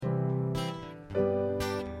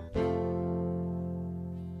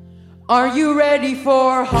Are you ready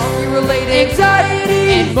for hockey-related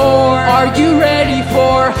anxiety and more? Are you ready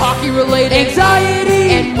for hockey-related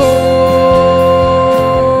anxiety and more?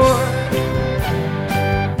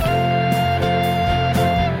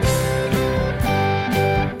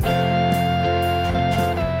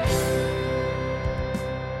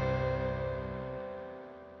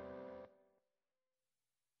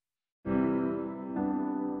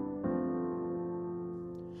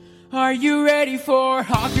 Are you ready for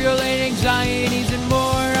hockey-related anxieties and more?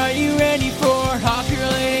 Are you ready for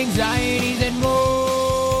hockey-related anxieties and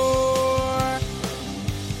more?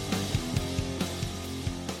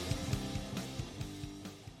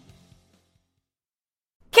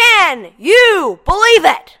 Can you believe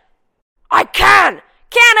it? I can!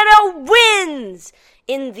 Canada wins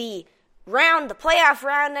in the playoff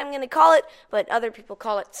round, I'm going to call it, but other people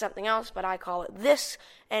call it something else, but I call it this.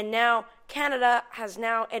 And now Canada has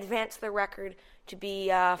now advanced their record to be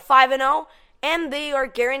 5-0, and they are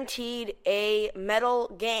guaranteed a medal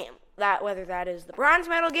game, whether that is the bronze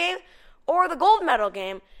medal game or the gold medal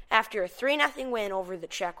game after a 3-0 win over the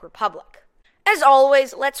Czech Republic. As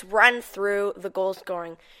always, let's run through the goal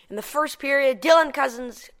scoring. In the first period, Dylan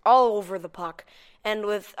Cozens all over the puck, and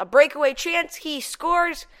with a breakaway chance, he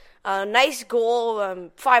scores a nice goal,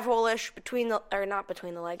 5-hole-ish not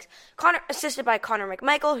between the legs. Assisted by Connor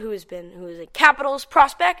McMichael, who is a Capitals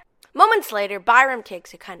prospect. Moments later, Byram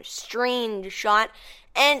takes a kind of strange shot,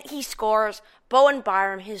 and he scores. Bowen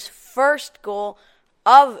Byram, his first goal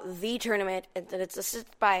of the tournament, and it's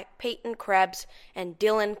assisted by Peyton Krebs and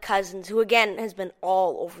Dylan Cozens, who again has been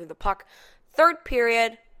all over the puck. Third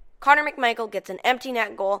period, Connor McMichael gets an empty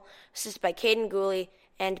net goal, assisted by Caden Gooley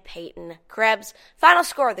and Peyton Krebs. Final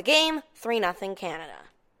score of the game, 3-0 Canada.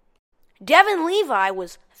 Devin Levi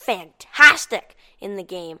was fantastic in the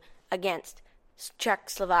game against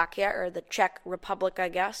Czechoslovakia, or the Czech Republic, I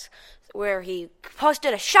guess, where he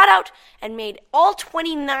posted a shutout and made all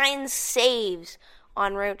 29 saves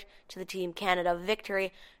en route to the Team Canada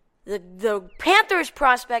victory. The Panthers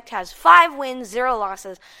prospect has 5 wins, 0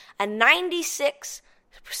 losses, a 96.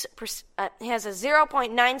 He has a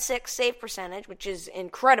 0.96 save percentage, which is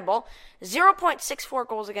incredible, 0.64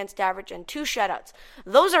 goals against average, and 2 shutouts.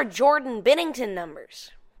 Those are Jordan Binnington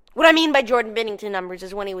numbers. What I mean by Jordan Binnington numbers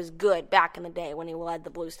is when he was good back in the day, when he led the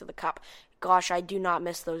Blues to the Cup. Gosh, I do not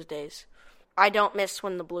miss those days. I don't miss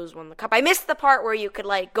when the Blues won the Cup. I miss the part where you could,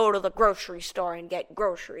 go to the grocery store and get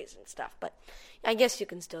groceries and stuff, but I guess you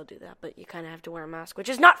can still do that, but you kind of have to wear a mask, which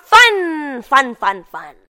is not fun! Fun.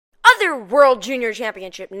 Other World Junior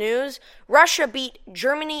Championship news, Russia beat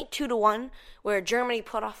Germany 2-1, where Germany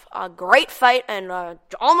put off a great fight and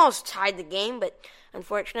almost tied the game, but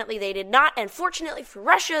unfortunately they did not. And fortunately for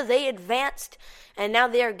Russia, they advanced, and now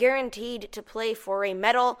they are guaranteed to play for a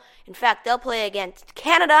medal. In fact, they'll play against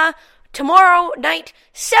Canada tomorrow night,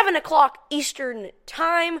 7 o'clock Eastern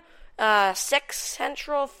Time, 6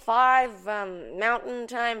 Central, 5 Mountain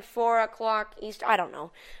Time, 4 o'clock East, I don't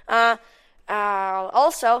know.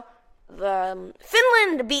 Also,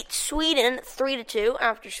 Finland beat Sweden 3-2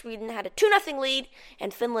 after Sweden had a 2-0 lead,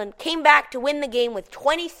 and Finland came back to win the game with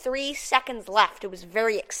 23 seconds left. It was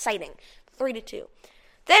very exciting, 3-2.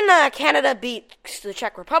 Then Canada beat the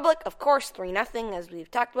Czech Republic, of course, 3-0, as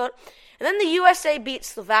we've talked about. And then the USA beat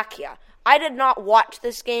Slovakia. I did not watch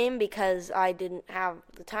this game because I didn't have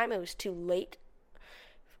the time. It was too late.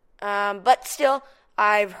 But still,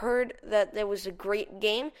 I've heard that there was a great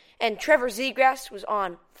game, and Trevor Zegras was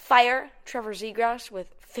on fire. Trevor Zegras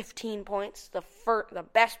with 15 points, the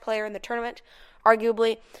best player in the tournament,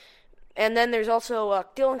 arguably. And then there's also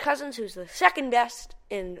Dylan Cozens, who's the second best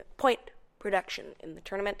in point production in the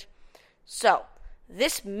tournament. So,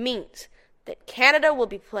 this means that Canada will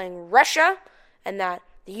be playing Russia, and that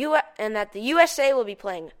the USA will be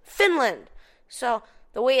playing Finland. So,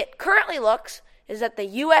 the way it currently looks is that the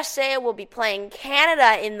USA will be playing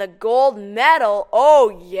Canada in the gold medal. Oh,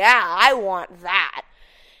 yeah, I want that.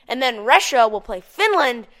 And then Russia will play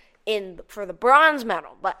Finland for the bronze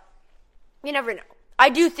medal. But you never know. I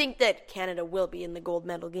do think that Canada will be in the gold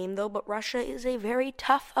medal game, though, but Russia is a very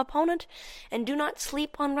tough opponent. And do not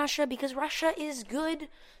sleep on Russia, because Russia is good.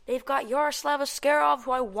 They've got Yaroslav Askarov,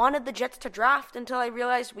 who I wanted the Jets to draft until I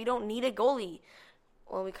realized we don't need a goalie.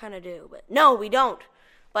 Well, we kind of do, but no, we don't.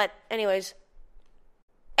 But anyways,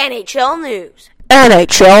 NHL news.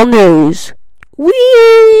 Whee!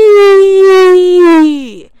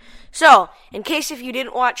 So, in case if you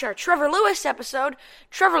didn't watch our Trevor Lewis episode,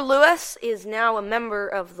 Trevor Lewis is now a member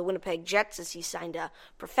of the Winnipeg Jets as he signed a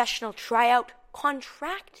professional tryout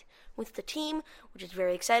contract with the team, which is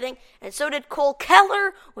very exciting. And so did Cole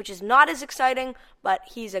Keller, which is not as exciting, but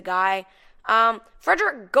he's a guy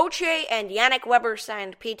Frederick Gauthier and Yannick Weber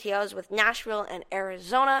signed PTOs with Nashville and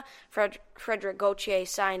Arizona. Frederick Gauthier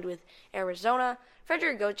signed with Arizona.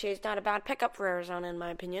 Frederick Gauthier is not a bad pickup for Arizona, in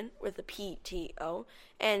my opinion, with a PTO.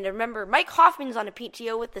 And remember, Mike Hoffman's on a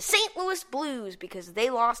PTO with the St. Louis Blues because they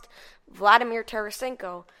lost Vladimir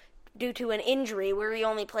Tarasenko due to an injury where he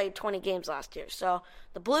only played 20 games last year. So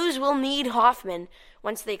the Blues will need Hoffman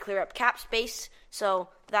once they clear up cap space. So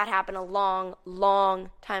that happened a long,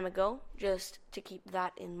 long time ago, just to keep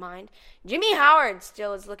that in mind. Jimmy Howard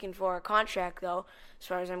still is looking for a contract, though, as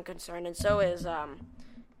far as I'm concerned, and so is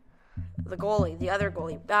the goalie, the other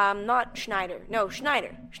goalie. Not Schneider. No,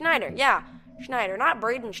 Schneider. Schneider, not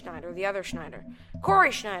Braden Schneider, the other Schneider.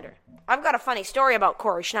 Corey Schneider. I've got a funny story about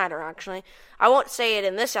Corey Schneider, actually. I won't say it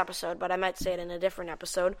in this episode, but I might say it in a different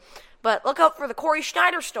episode. But look out for the Corey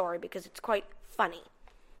Schneider story, because it's quite funny.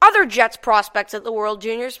 Other Jets prospects at the World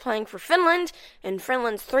Juniors playing for Finland. In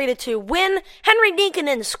Finland's 3-2 win, Henri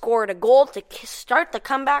Nikkanen scored a goal to start the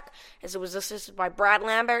comeback, as it was assisted by Brad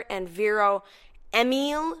Lambert and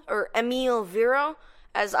Emil Viro.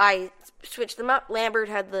 As I switched them up, Lambert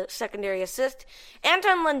had the secondary assist.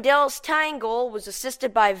 Anton Lundell's tying goal was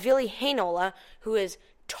assisted by Ville Heinola, who is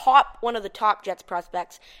one of the top Jets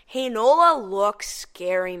prospects. Heinola looks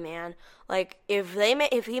scary, man. Like,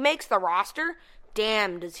 if he makes the roster,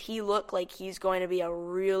 damn, does he look like he's going to be a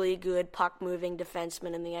really good puck-moving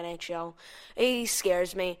defenseman in the NHL. He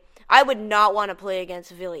scares me. I would not want to play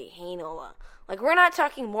against Ville Heinola. Like, we're not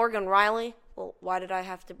talking Morgan Rielly. Well, why did I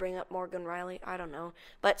have to bring up Morgan Rielly? I don't know.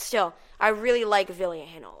 But still, I really like Ville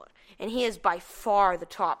Heinola. And he is by far the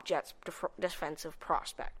top Jets defensive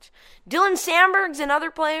prospect. Dylan Sandberg's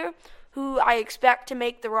another player who I expect to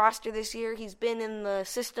make the roster this year. He's been in the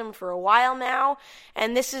system for a while now,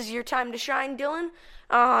 and this is your time to shine, Dylan.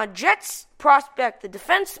 Jets prospect, the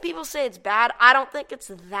defense, people say it's bad. I don't think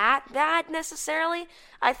it's that bad necessarily.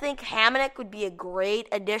 I think Hamonic would be a great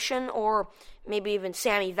addition, or maybe even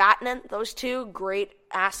Sami Vatanen. Those two great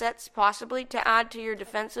assets possibly to add to your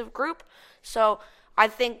defensive group. So I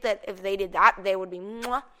think that if they did that, they would be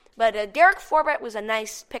mwah. But Derek Forbett was a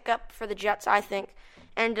nice pickup for the Jets, I think.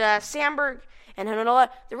 And Sandberg and Heinola.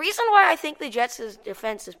 The reason why I think the Jets'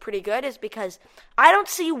 defense is pretty good is because I don't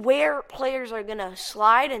see where players are going to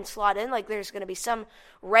slide and slot in. Like, there's going to be some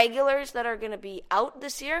regulars that are going to be out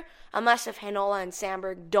this year, unless if Heinola and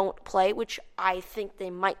Sandberg don't play, which I think they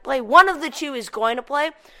might play. One of the two is going to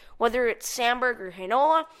play. Whether it's Sandberg or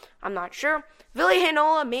Heinola, I'm not sure. Ville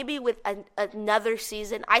Heinola, maybe with another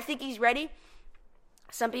season. I think he's ready.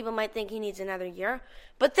 Some people might think he needs another year,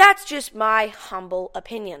 but that's just my humble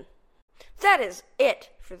opinion. That is it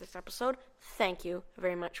for this episode. Thank you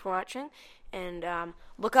very much for watching, and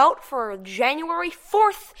look out for January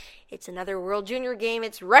 4th. It's another World Junior game.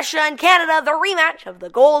 It's Russia and Canada, the rematch of the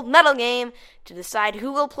gold medal game, to decide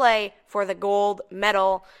who will play for the gold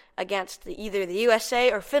medal against either the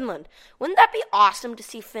USA or Finland. Wouldn't that be awesome to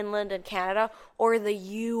see Finland and Canada, or the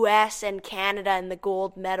US and Canada in the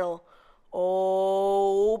gold medal?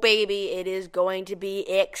 Oh, baby, it is going to be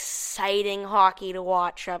exciting hockey to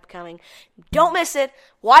watch upcoming. Don't miss it.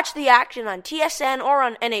 Watch the action on TSN or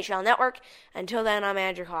on NHL Network. Until then, I'm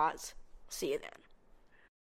Andrew Hawes. See you then.